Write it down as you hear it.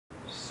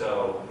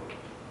So,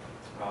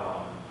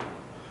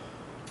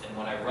 and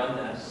when I run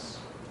this,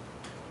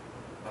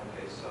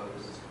 okay, so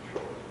this is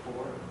controller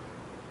 4.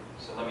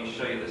 So let me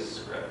show you this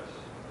script.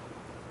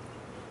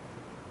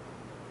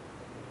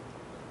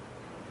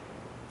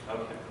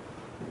 Okay.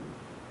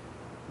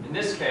 In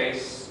this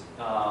case,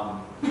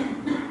 in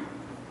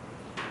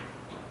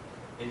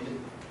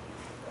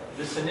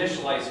this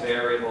initialize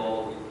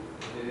variable,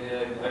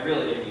 I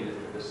really didn't need it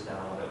for this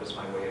demo. That was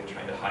my way of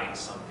trying to hide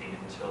something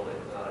until the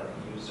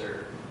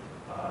user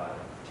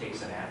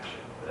takes an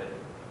action. But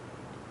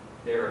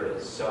there it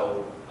is.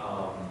 So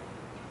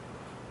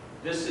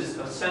this is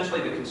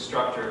essentially the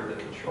constructor of the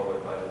controller,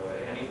 by the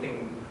way.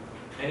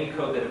 Any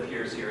code that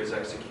appears here is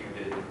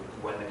executed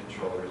when the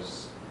controller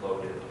is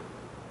loaded.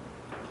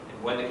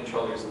 And when the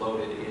controller is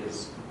loaded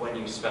is when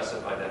you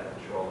specify that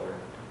controller.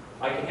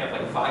 I can have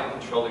like 5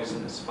 controllers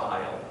in this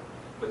file,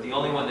 but the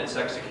only one that's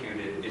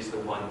executed is the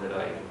one that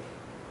or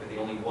the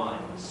only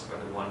ones are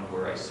the one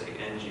where I say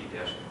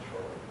ng-controller.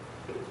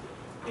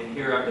 And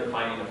here I'm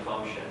defining a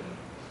function.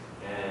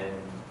 And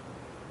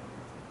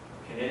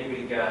can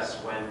anybody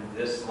guess when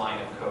this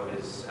line of code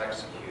is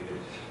executed?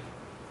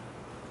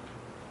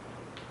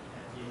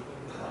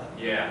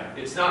 Yeah,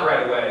 it's not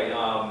right away.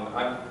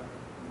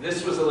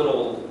 This was a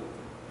little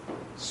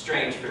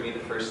strange for me the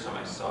first time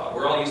I saw it.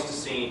 We're all used to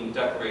seeing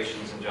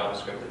declarations in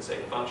JavaScript that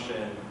say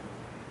function,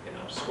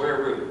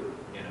 square root,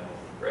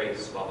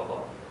 brace, blah, blah,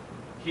 blah.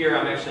 Here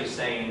I'm actually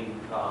saying,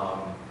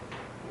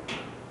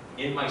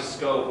 in my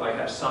scope, I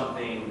have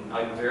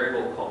a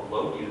variable called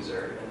load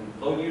user, and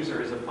load user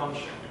is a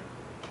function.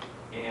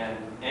 And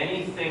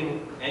any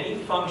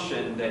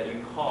function that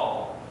you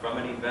call from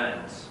an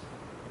event,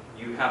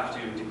 you have to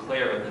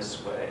declare in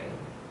this way,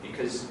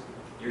 because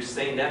you're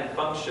saying that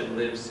function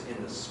lives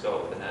in the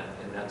scope,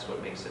 and that's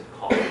what makes it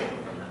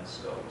callable from that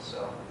scope.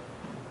 So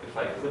if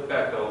I flip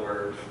back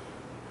over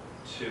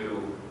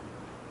to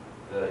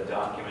the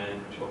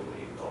document, which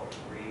hopefully you all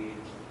can read,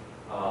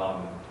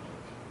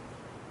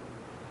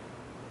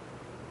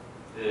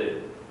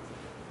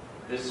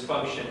 this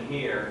function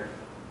here,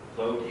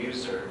 load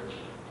user,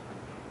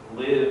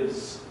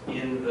 lives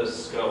in the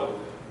scope,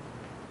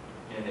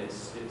 and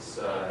it's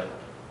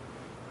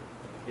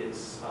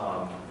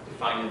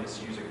defined in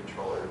this user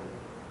controller,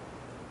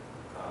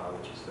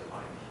 which is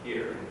defined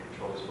here in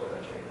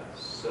controllers4.js.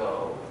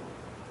 So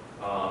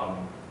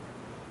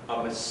a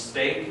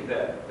mistake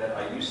that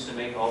I used to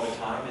make all the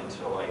time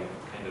until I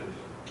kind of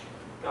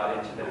got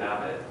into the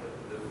habit,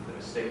 the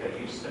mistake I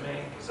used to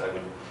make is I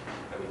would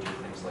do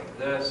things like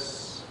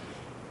this.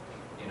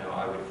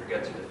 I would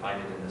forget to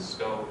define it in the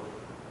scope,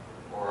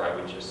 or I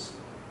would just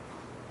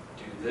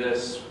do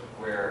this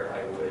where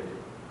I would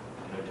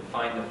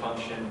define the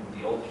function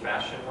the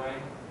old-fashioned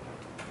way.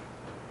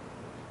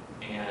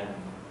 And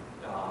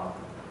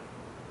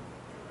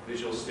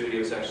Visual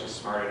Studio is actually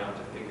smart enough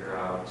to figure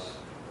out,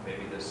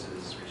 maybe this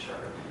is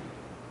resharp.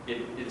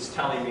 It's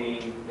telling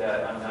me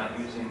that I'm not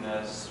using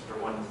this. For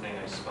one thing,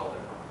 I spelled it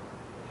wrong.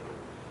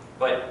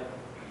 But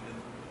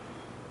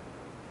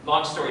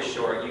long story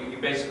short, you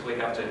basically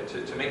have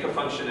to make a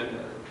function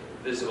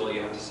visible, you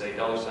have to say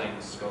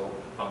 $scope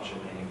function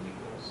name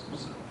equals.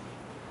 So you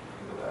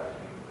go back and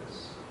make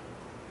this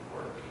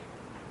work.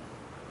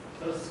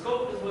 So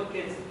scope is what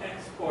gets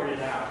exported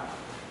out,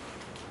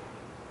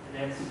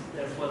 and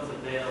that's what's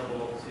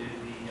available to the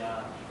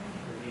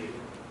view.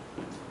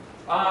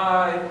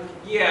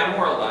 Yeah,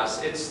 more or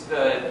less. It's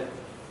the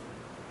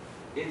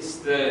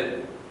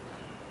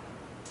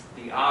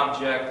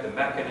object, the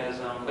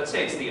mechanism. Let's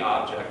say it's the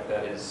object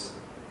that is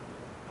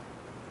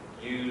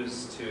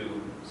used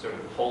to sort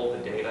of hold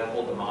the data,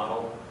 hold the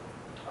model.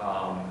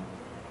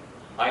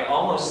 I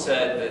almost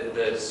said that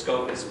the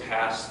scope is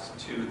passed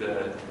to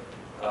the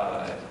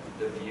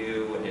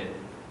view, and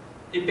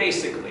it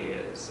basically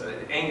is.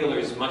 Angular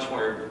is much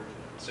more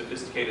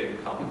sophisticated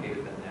and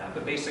complicated than that,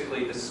 but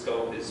basically the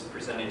scope is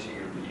presented to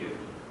your view.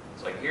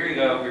 It's like, here you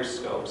go, here's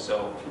scope.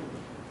 So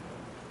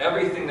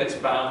everything that's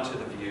bound to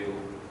the view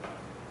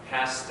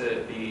has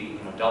to be,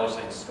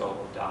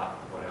 $scope dot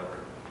whatever.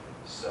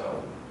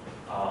 So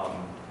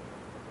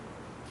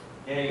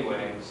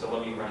anyway, so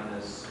let me run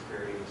this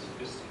very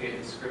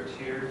sophisticated script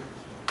here.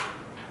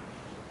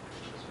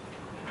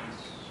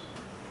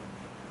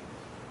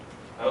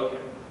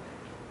 Okay,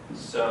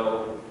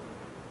 so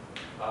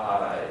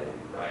I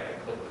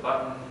click the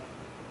button.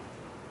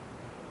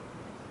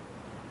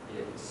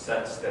 It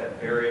sets that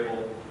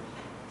variable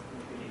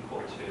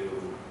equal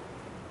to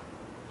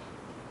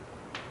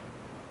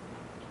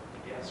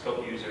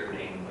scope user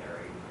name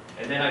Larry.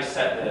 And then I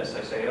set this.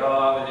 I say,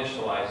 I'm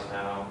initialized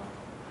now.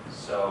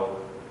 So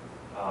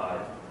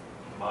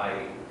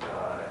my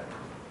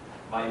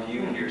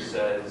view here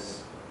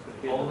says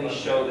only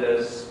show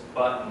this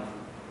button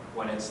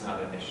when it's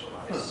not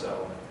initialized.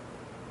 So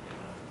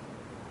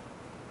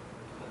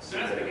let's see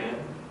that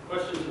again.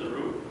 Question to the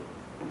room,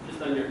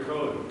 just on your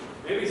code.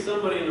 Maybe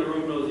somebody in the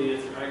room knows the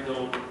answer. I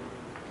don't,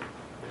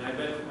 and I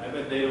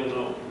bet they don't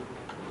know.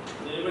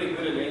 Is anybody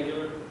good at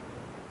Angular?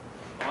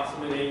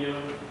 Awesome at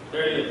Angular?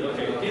 There he is.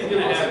 Okay, he's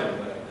gonna have it.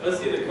 Let's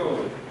see the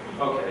code.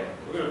 Okay.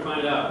 We're going to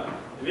find out.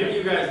 And maybe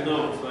you guys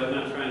know, so I'm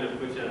not trying to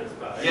put you on the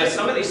spot. Yeah,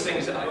 some of these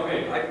things,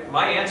 Okay.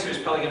 my answer is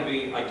probably going to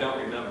be, I don't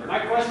remember. My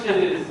question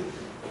is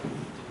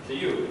to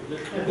you.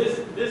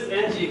 This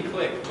ng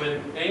click,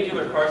 when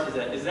Angular parses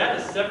that, is that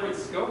a separate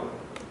scope?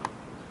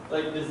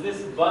 Like, does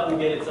this button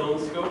get its own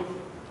scope?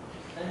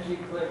 ng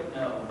click,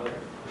 no, but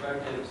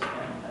directives can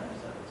have a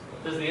separate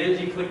scope. Does the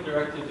ng click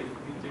directive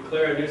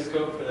declare a new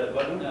scope for that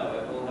button? No,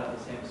 it will have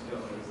the same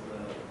scope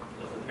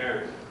as As the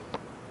parent.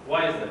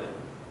 Why is that?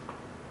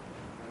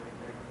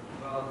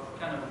 well, it's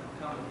kind of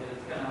complicated.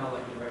 It's kind of how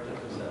like directives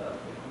are set up.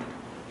 You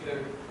can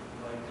either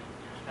like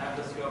have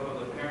the scope of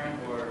the parent,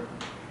 or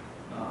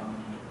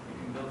you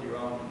can build your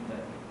own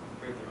that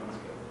create their own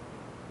scope.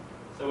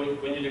 So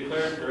when you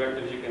declare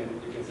directives, you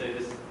can say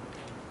this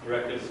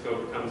directive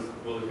scope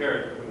will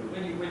inherit.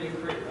 When you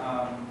create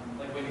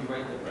like when you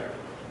write the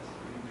directive, yes,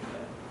 you can do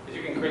that. Because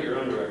you can create your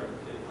own directive.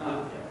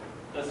 Yeah.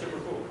 That's super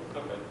cool.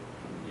 Okay.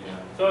 Yeah.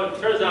 So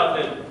it turns out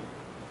that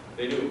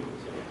they do.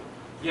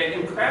 Yeah,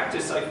 in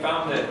practice, I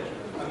found that,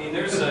 I mean,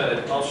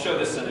 I'll show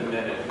this in a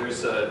minute.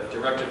 There's a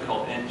directive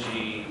called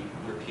ng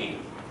repeat.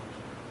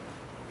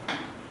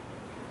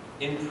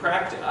 In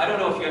practice, I don't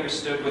know if you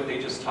understood what they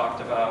just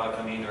talked about,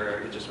 I mean, or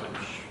it just went,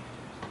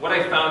 what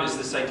I found is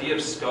this idea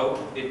of scope,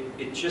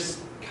 it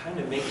just kind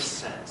of makes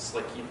sense.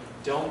 Like, you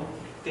don't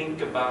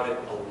think about it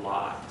a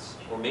lot,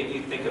 or maybe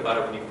you think about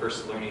it when you're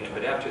first learning it,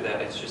 but after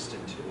that, it's just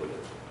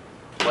intuitive.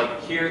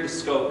 Like here, the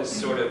scope is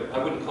sort of,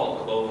 I wouldn't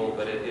call it global,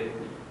 but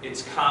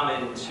it's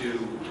common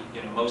to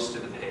most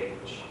of the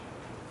page.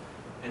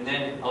 And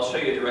then I'll show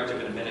you a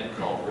directive in a minute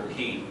called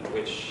repeat,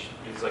 which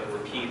is like a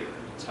repeater.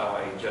 It's how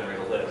I generate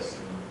a list.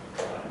 And,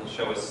 he'll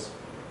show us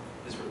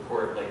his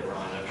report later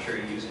on. I'm sure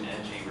you're using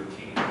ng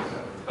repeat.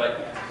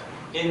 But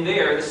in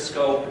there, the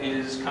scope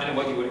is kind of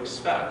what you would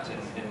expect,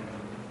 and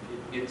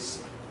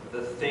it's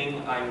the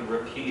thing I'm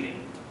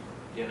repeating,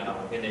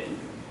 and it,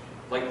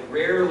 like,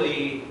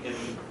 rarely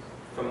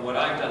from what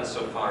I've done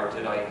so far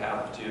did I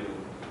have to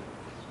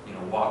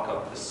walk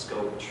up the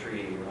scope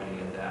tree or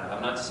any of that.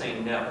 I'm not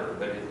saying never,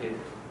 but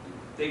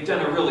they've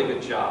done a really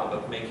good job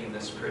of making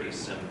this pretty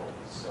simple.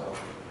 So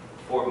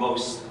for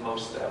most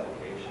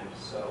applications,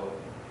 so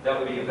that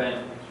would be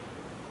event.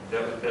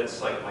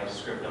 That's like my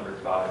script number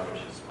 5,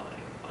 which is my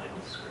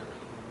final script.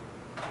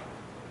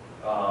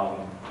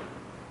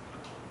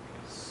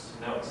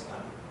 No, it's not.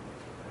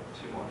 I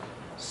have 2 more.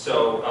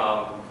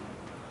 So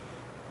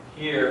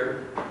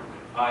here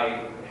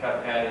I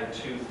have added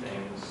 2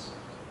 things.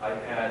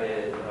 I've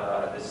added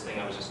this thing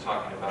I was just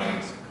talking about,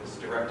 this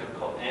directive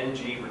called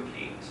ng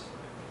repeat.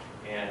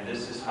 And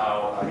this is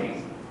how I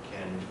mean,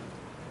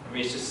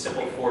 it's just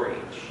simple for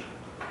each.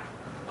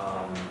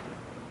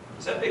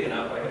 Is that big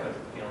enough? I have a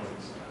feeling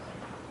it's not.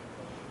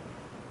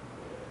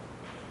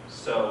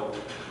 So,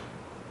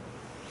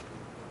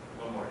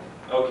 one more.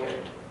 Okay.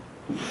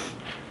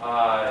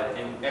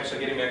 And actually,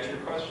 getting back to your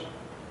question.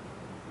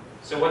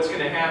 So what's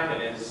going to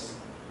happen is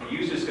the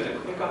user's going to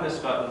click on this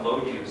button,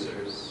 load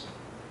users.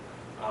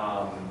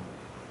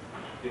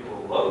 It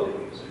will load the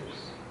users.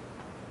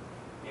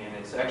 And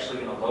it's actually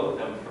going to load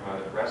them from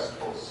a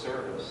RESTful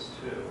service,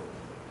 too.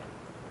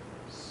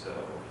 So,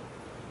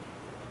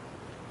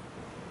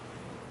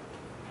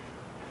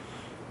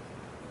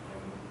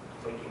 I'm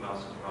clicking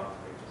mouse is wrong.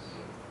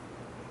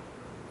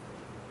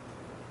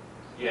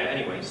 Yeah,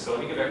 anyway, so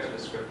let me get back to the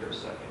script for a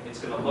second. It's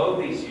going to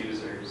load these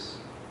users,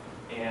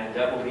 and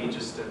that will be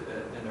just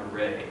an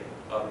array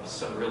of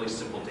some really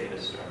simple data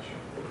structure.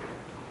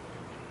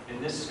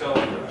 In this scope,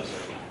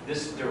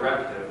 this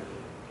directive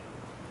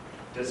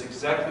does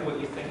exactly what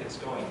you think it's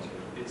going to.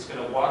 It's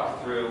going to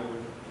walk through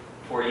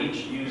for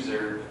each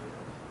user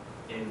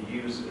in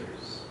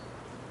users,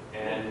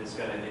 and it's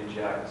going to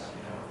inject,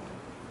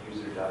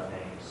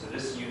 user.name. So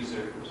this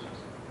user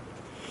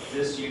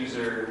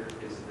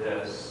is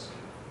this.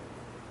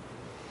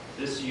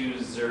 This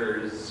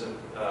user's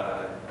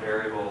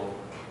variable,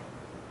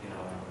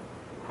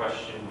 the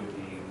question would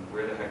be,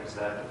 where the heck is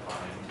that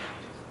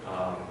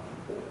defined?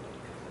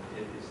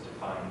 It is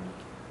defined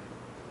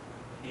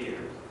here.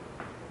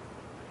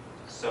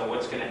 So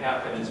what's going to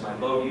happen is my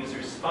load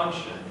users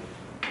function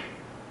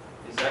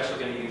is actually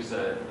going to use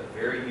a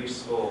very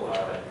useful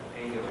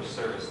Angular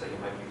service that you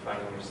might be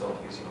finding yourself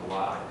using a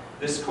lot.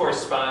 This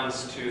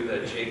corresponds to the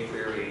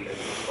jQuery, I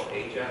think it's called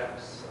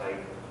Ajax.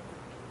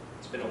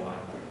 It's been a while.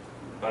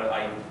 But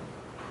I'm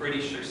pretty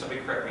sure,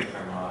 somebody correct me if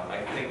I'm wrong,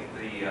 I think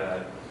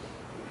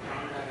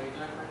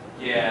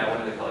yeah, what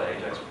do they call it,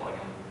 Ajax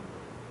plugin?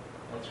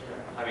 That's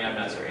correct. I mean, I'm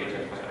not sorry,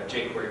 Ajax plugin,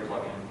 jQuery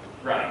plugin.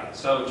 Right,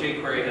 so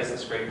jQuery has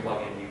this great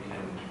plugin, you can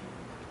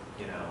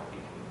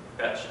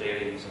fetch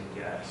data using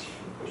gets, you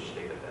can push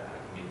data back.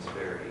 I mean, it's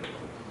very,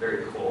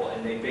 very cool,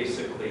 and they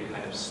basically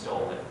kind of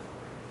stole it.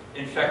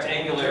 In fact,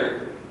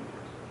 Angular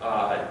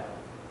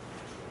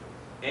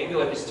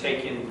has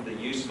taken the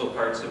useful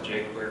parts of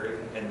jQuery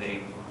and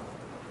they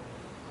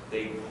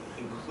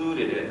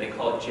included it, and they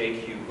call it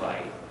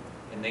JQ-Lite.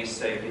 And they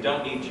say you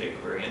don't need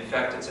jQuery. In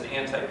fact, it's an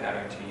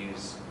anti-pattern to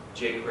use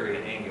jQuery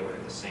and Angular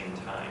at the same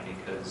time,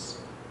 because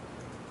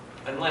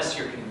unless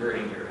you're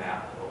converting your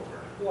app over.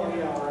 Well,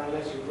 yeah, or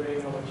unless you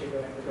really know what you're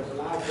doing, because a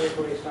lot of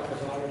jQuery stuff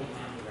is already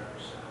Angular,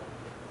 so.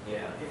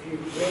 Yeah. If you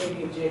really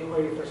need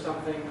jQuery for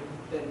something,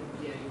 then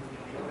yeah, you can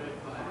include it,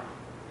 but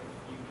if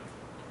you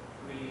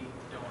really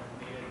don't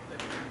need it,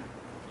 then,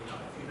 you know,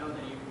 if you know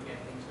that you can get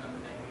things done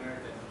with Angular,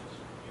 then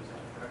just use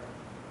Angular.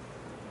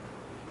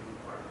 If you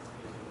are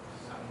using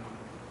some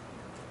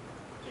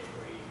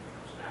jQuery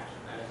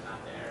abstraction that is not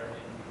there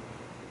in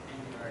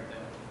Angular,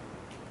 then,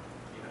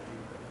 you know, you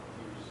could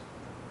use,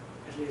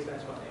 at least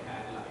that's what they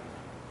had, like,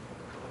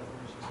 a couple of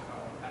versions ago.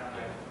 I don't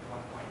know if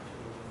 1.2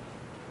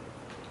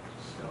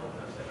 still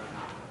does it or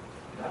not.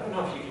 I don't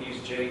know if you can use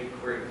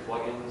jQuery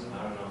plugins, and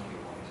I don't know if you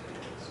want to.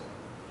 So,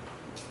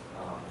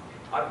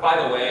 by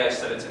the way, I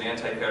said it's an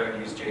anti-pattern to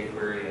use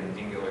jQuery and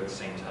Angular at the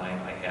same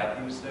time. I have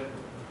used it,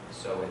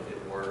 so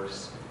it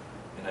works.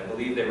 And I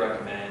believe they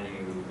recommend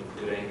you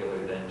include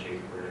Angular, then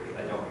jQuery.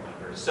 I don't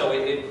remember. So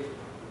you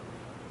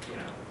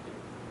know,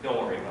 don't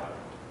worry about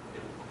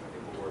it.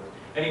 It will work.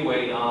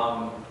 Anyway,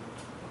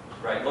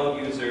 right,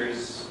 load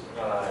users.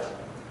 Let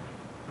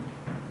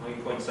me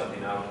point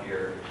something out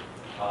here.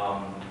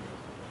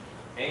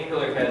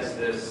 Angular has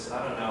this,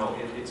 I don't know,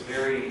 it's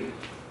very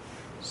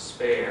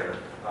spare,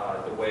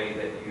 the way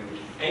that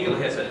Angular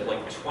has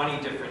like 20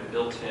 different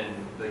built-in,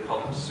 they call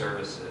them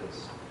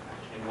services.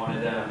 And one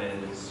of them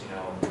is, you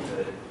know,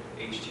 the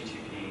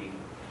HTTP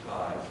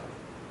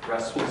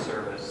RESTful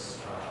service.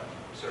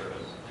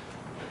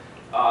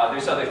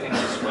 There's other things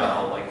as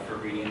well, like for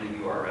reading the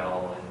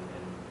URL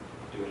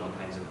and doing all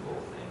kinds of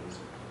cool things.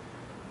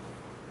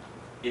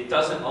 It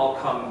doesn't all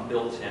come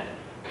built in.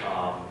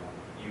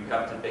 You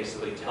have to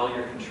basically tell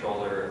your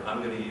controller,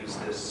 I'm going to use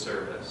this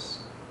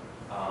service,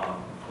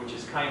 which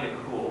is kind of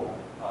cool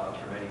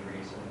for many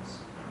reasons.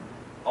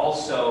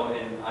 Also,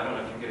 and I don't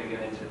know if you're going to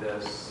get into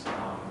this,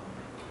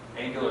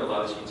 Angular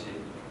allows you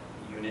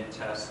to unit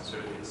test,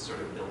 and it's sort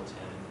of built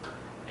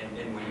in.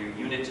 And when you're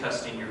unit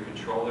testing your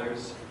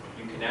controllers,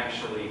 you can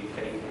actually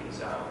fake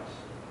these out.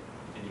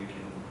 And you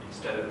can,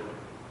 instead of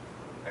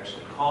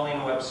actually calling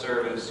a web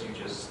service, you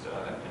just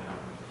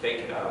fake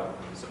it out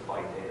and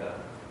supply data.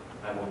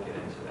 I won't get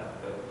into that.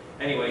 But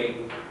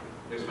anyway,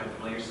 there's my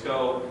familiar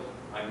scope.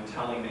 I'm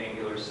telling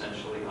Angular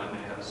essentially I'm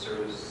going to have a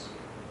service.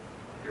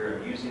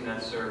 Here I'm using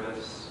that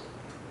service.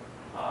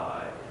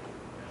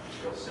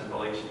 It's real simple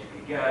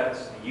HTTP GET.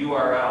 The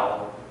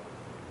URL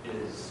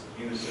is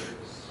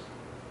users.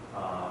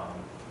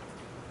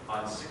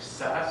 On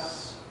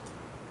success,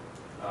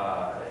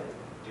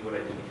 do what I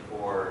did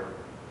before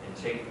and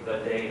take the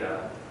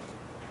data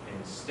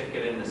and stick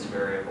it in this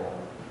variable.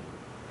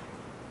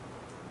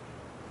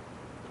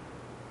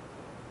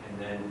 And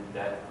then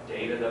that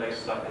data that I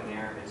stuck in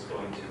there is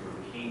going to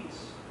repeat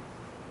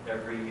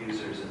every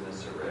user's in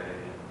this array.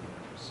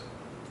 So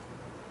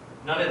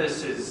none of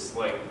this is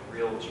like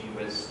real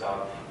GWiz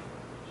stuff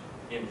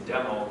in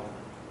demo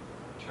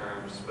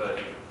terms, but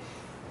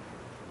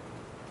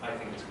I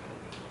think it's kind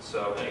of good.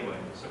 So anyway,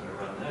 so I'm going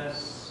to run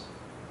this.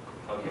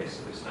 Okay,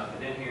 so there's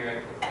nothing in here.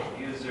 I click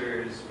on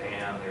users.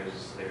 Bam,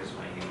 there's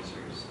my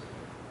users.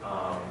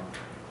 I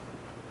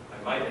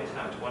might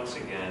attempt once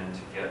again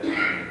to get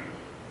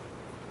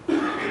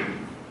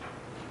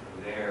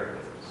there it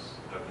is.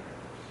 Okay.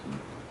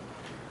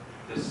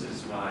 This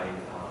is my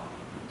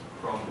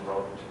Chrome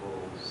developer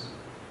tools,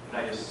 and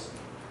I just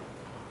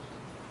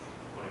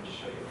wanted to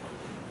show you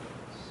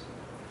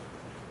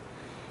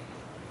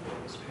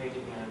this page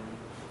again.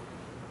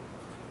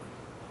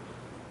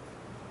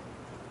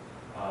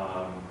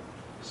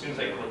 As soon as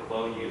I click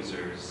load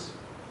users,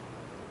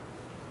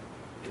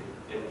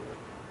 it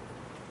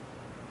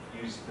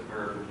used the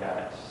verb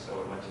get, so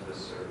it went to the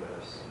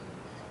service.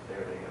 There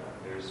they are.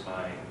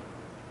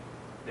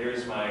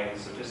 There's my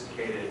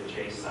sophisticated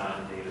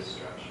JSON data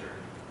structure.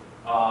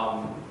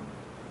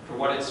 For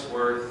what it's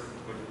worth,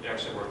 would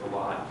actually worth a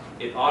lot.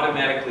 It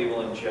automatically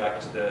will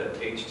inject the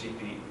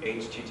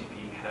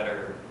HTTP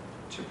header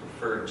to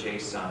preferred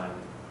JSON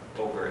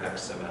over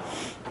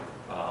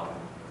XML,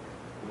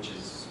 which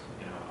is,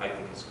 I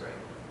think is great.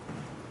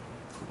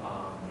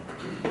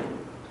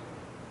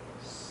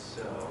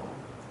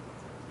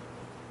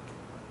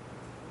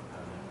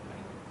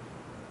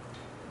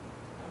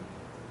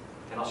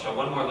 And I'll show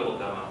one more little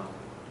demo.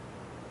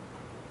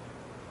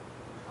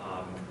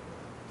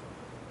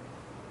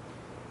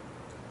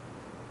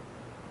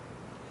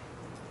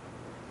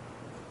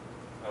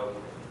 Okay,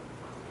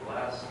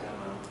 last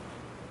demo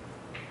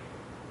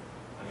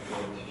I'm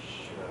going to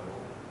show.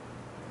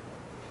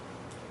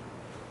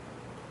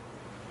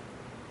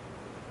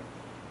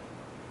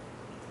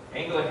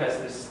 Angular has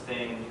this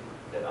thing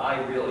that I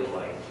really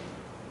like.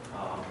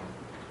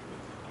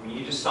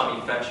 You just saw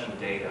me fetching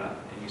data,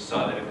 and you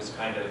saw that it was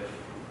kind of,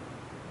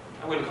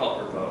 I wouldn't call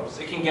it verbose.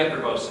 It can get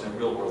verbose in a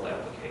real-world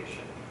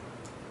application.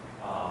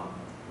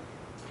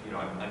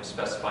 I'm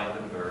specifying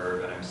the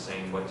verb, and I'm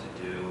saying what to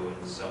do,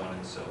 and so on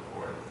and so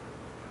forth.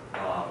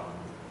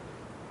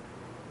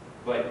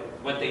 But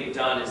what they've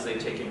done is they've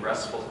taken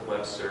RESTful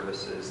web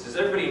services. Does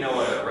everybody know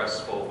what a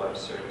RESTful web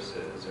service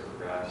is, or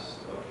REST?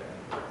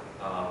 Okay.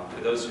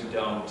 For those who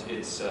don't,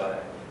 it's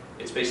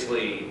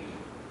basically,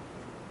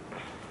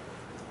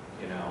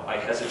 you know, I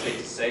hesitate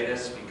to say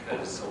this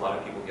because a lot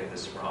of people get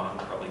this wrong,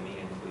 probably me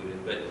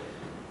included, but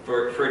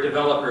for a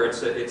developer,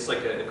 it's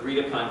like an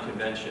agreed upon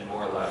convention,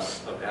 more or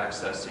less, of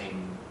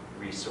accessing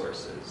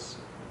resources,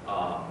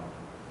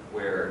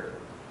 where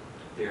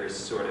there's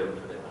sort of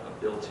a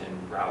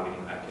built-in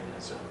routing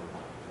mechanism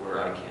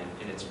where I can,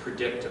 and it's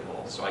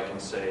predictable, so I can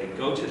say,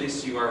 go to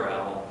this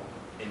URL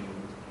and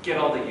get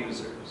all the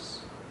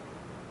users.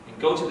 And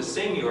go to the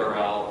same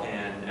URL,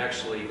 and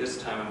actually this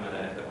time I'm going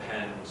to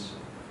append,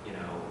 you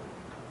know,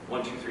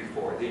 1, 2, 3,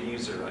 4, the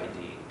user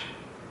ID.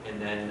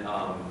 And then,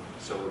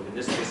 so in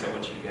this case, I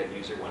want you to get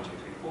user 1, 2, 3,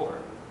 4.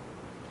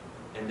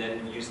 And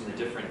then using the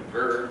different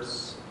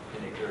verbs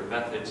or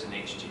methods in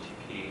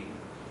HTTP,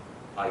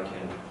 I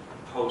can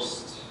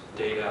post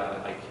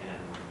data, I can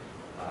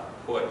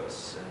put,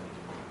 and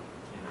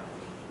you know,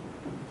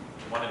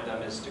 one of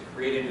them is to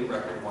create a new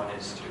record, one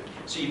is to.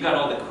 So you've got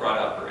all the CRUD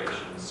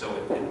operations. So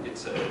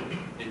it's a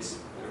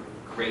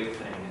great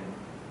thing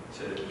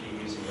to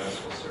be using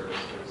RESTful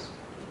services.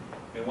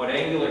 And what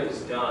Angular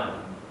has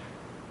done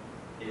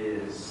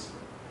is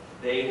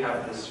they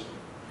have this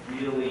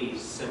really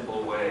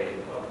simple way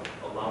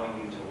of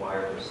allowing you to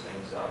wire those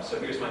things up. So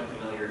here's my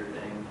familiar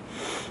thing.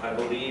 I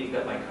believe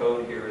that my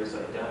code here is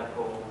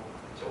identical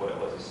to what it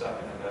was a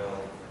second ago.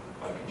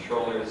 My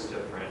controller is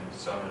different,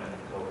 so I'm going to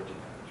go over to my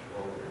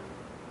controller.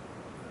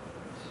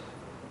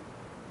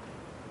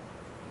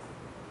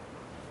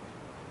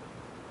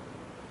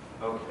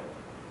 Okay.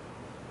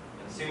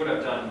 And see what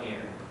I've done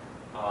here.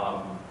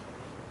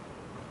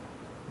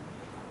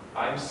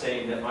 I'm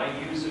saying that my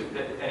user,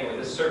 anyway,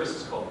 this service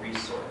is called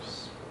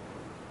resource.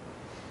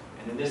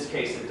 And in this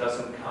case, it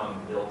doesn't come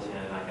built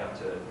in. I have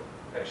to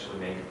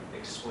actually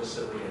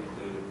explicitly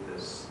include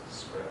this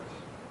script.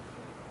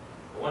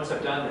 But once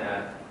I've done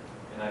that,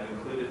 and I've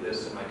included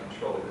this in my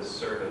controller, this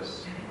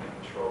service in my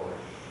controller,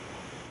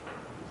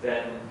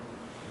 then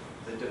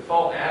the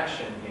default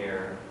action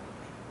here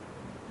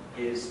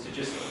is to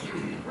just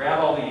grab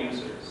all the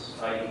users.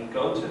 I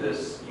go to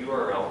this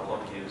URL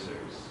called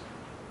users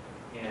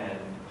and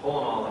pull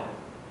them all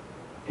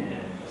in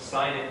and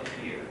assign it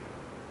here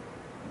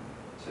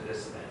to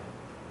this thing.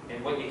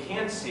 And what you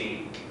can't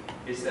see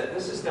is that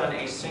this is done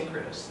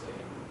asynchronously.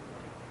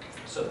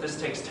 So if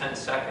this takes 10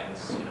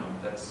 seconds, you know,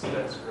 that's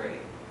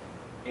great.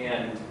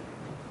 And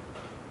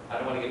I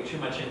don't want to get too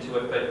much into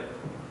it, but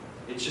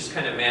it's just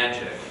kind of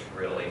magic,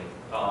 really.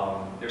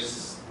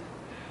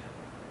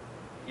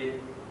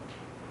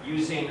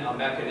 Using a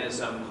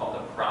mechanism called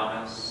a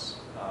promise.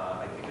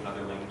 I think in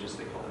other languages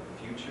they call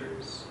it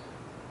futures.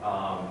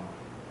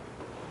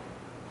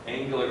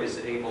 Angular is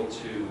able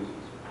to,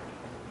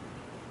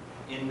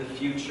 in the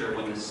future,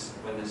 when this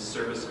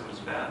service comes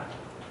back,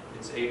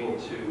 it's able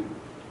to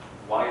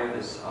wire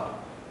this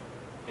up.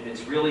 And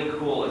it's really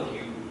cool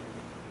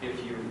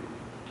if you're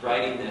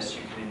writing this,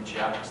 you can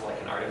inject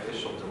like an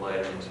artificial delay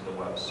into the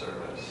web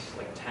service,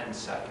 like 10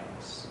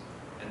 seconds.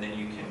 And then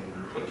you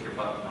can click your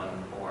button on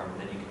the form,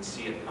 and then you can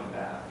see it come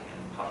back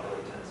and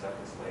populate 10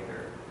 seconds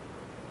later.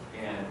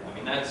 And I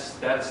mean, that's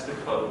the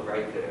code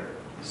right there.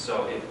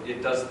 So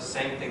it does the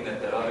same thing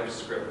that other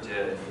script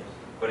did,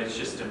 but it's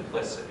just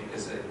implicit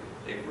because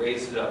they've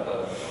raised it up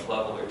a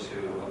level or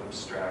two of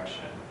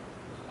abstraction.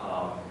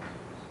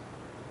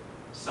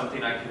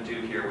 Something I can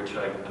do here, which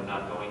I'm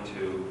not going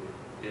to,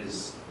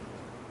 is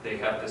they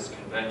have this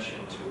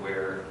convention to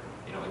where,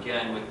 you know,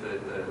 again, with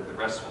the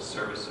RESTful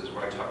services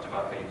where I talked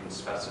about how you can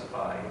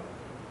specify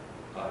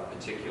a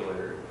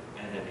particular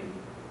entity,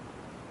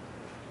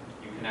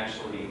 you can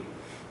actually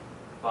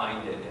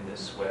bind it in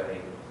this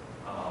way,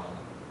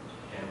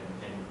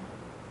 and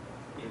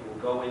it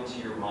will go into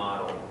your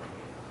model.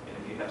 And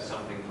if you have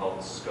something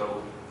called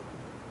scope,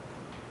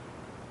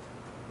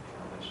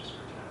 let's just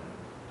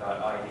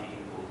pretend, .id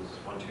equals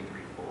 1, 2, 3,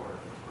 4.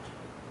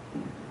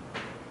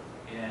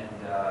 And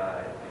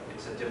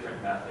it's a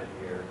different method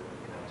here,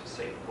 you know, to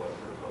say put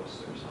or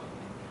post or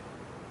something.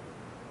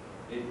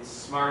 It's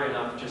smart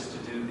enough just to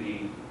do the,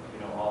 you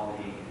know, all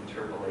the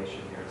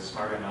interpolation here. It's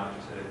smart enough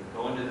to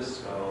go into the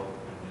scope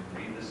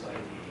and read this ID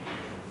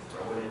and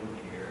throw it in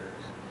here.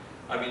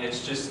 I mean,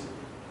 it's just,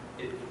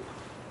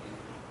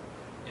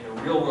 in a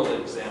real world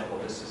example,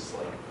 this is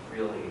like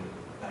really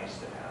nice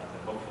to have,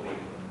 and hopefully you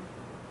can,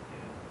 you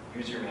know,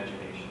 use your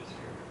imaginations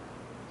here.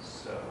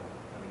 So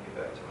let me get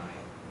back to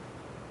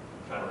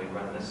finally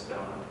run this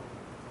down.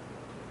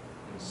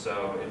 And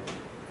so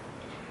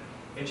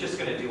it's just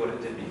going to do what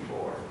it did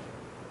before.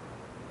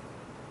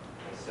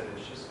 I said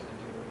it's just going to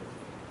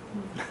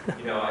do it.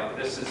 You know, I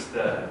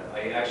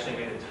actually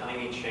made a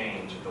tiny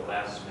change at the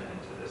last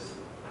minute to this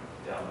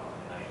demo,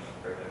 and I'm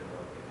afraid I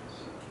broke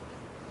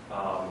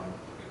it.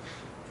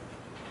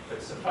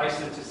 But suffice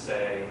it to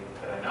say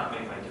that I not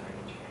make my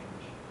tiny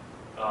change.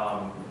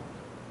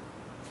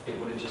 It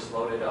would have just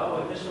loaded up.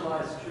 Oh,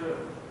 initialize true.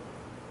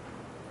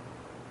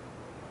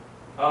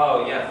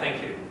 Oh, yeah,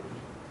 thank you.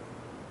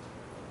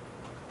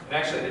 And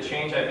actually, the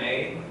change I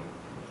made,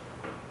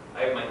 I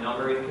I have my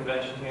numbering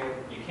convention here.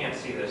 You can't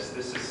see this.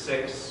 This is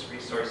 6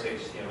 resource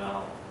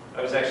HTML.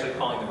 I was actually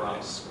calling the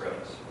wrong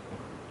script.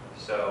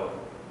 So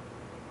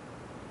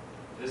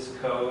this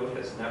code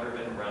has never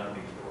been run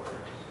before.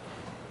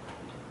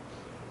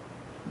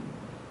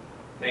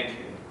 Thank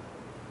you.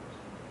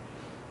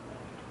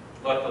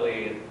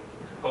 Luckily,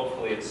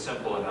 hopefully it's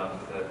simple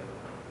enough that,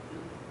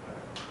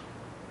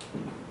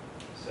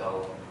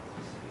 so,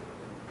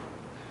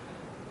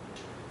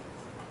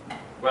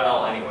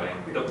 well, anyway,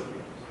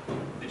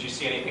 did you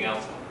see anything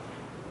else?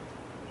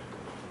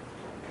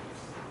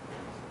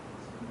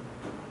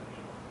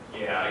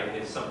 Yeah,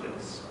 it's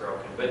something's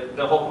broken. But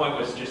the whole point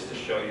was just to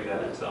show you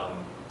that,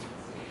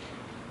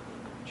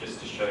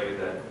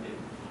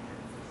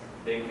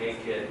 they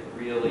make it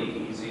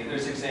really easy.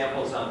 There's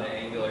examples on the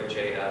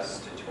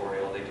AngularJS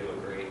tutorial. They do a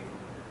great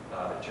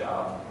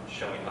job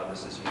showing how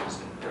this is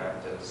used in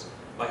practice.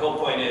 My whole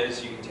point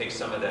is you can take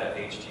some of that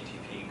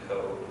HTTP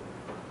code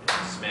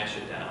and smash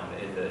it down.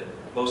 And the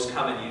most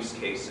common use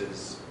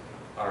cases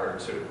are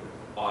sort of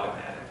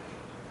automatic.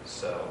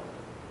 So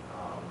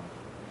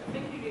I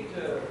think you need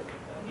to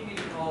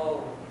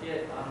call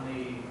Git on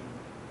the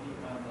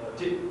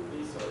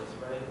resource,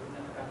 right?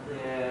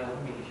 yeah,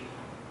 let me.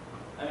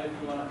 I mean, if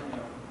you want to, you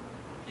know.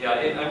 Yeah,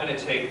 I'm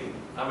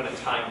gonna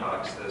time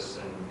box this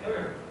and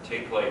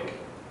take like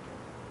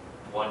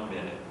 1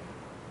 minute.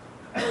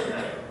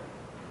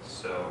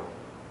 So,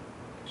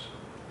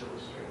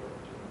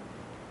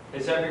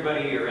 has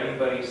everybody or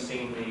anybody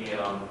seen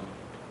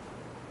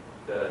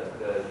the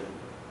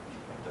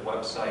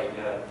website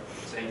yet?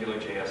 It's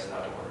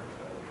AngularJS.org.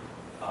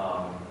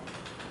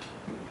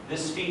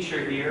 This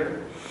feature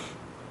here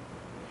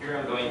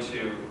I'm going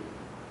to,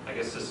 I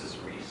guess this is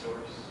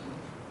resource.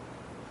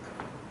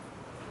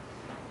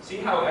 See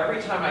how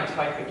every time I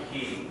type a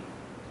key,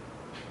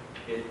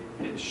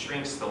 it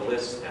shrinks the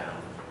list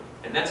down.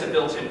 And that's a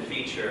built-in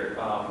feature.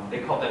 They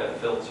call that a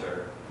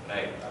filter.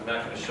 I'm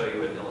not going to show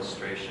you an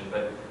illustration,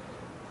 but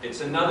it's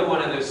another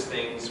one of those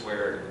things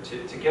where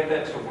to get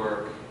that to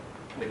work,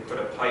 they put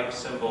a pipe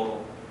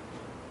symbol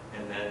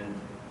and then,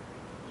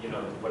 you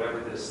know, whatever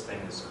this thing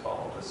is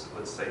called.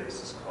 Let's say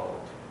this is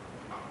called,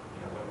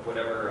 you know,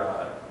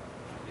 whatever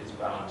is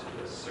bound to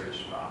the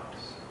search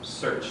box,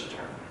 search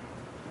term.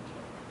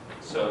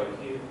 So,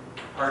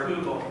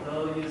 Google,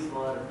 they'll use the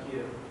letter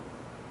Q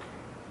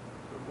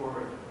for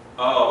forward.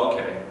 Oh,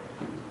 okay.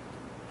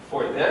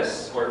 For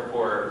this or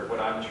for what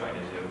I'm trying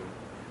to do?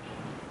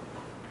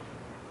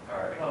 All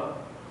right. Oh.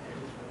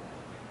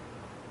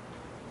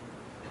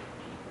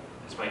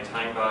 Is my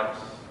time box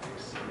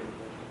exceeded?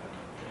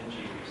 NG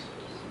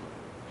resource.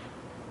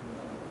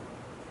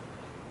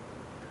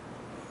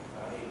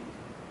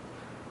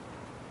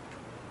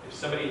 If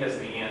somebody has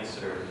the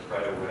answer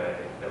right away,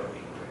 that would be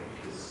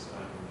great. 'Cause,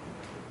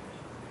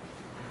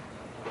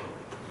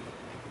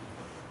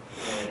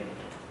 and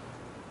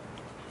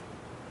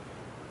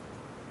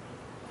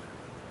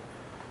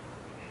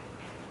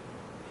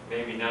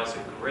maybe now's a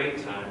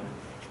great time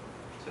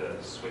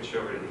to switch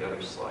over to the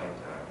other slide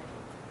deck.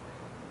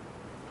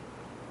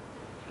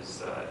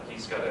 Because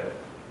he's got a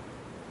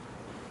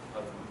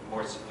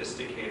more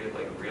sophisticated,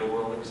 like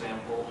real-world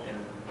example,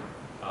 and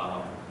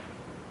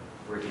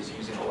where he's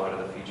using a lot of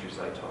the features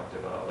I talked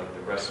about, like the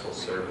RESTful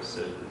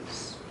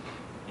services,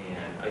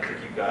 and I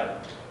think you've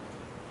got,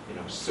 you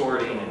know,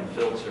 sorting and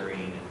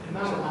filtering. And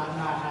Not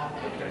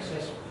happening. Okay. It's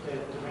just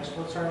the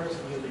RESTful service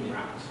and using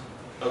routes.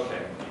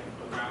 Okay.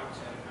 The routes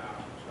and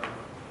sort of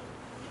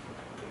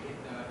you get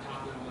the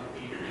top level of the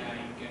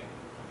API, you get,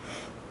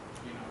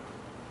 you know,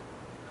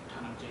 a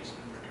ton of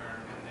JSON in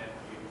return, and then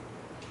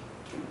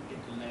you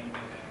get the link,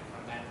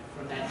 and then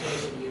from that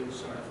JSON you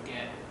sort of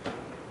get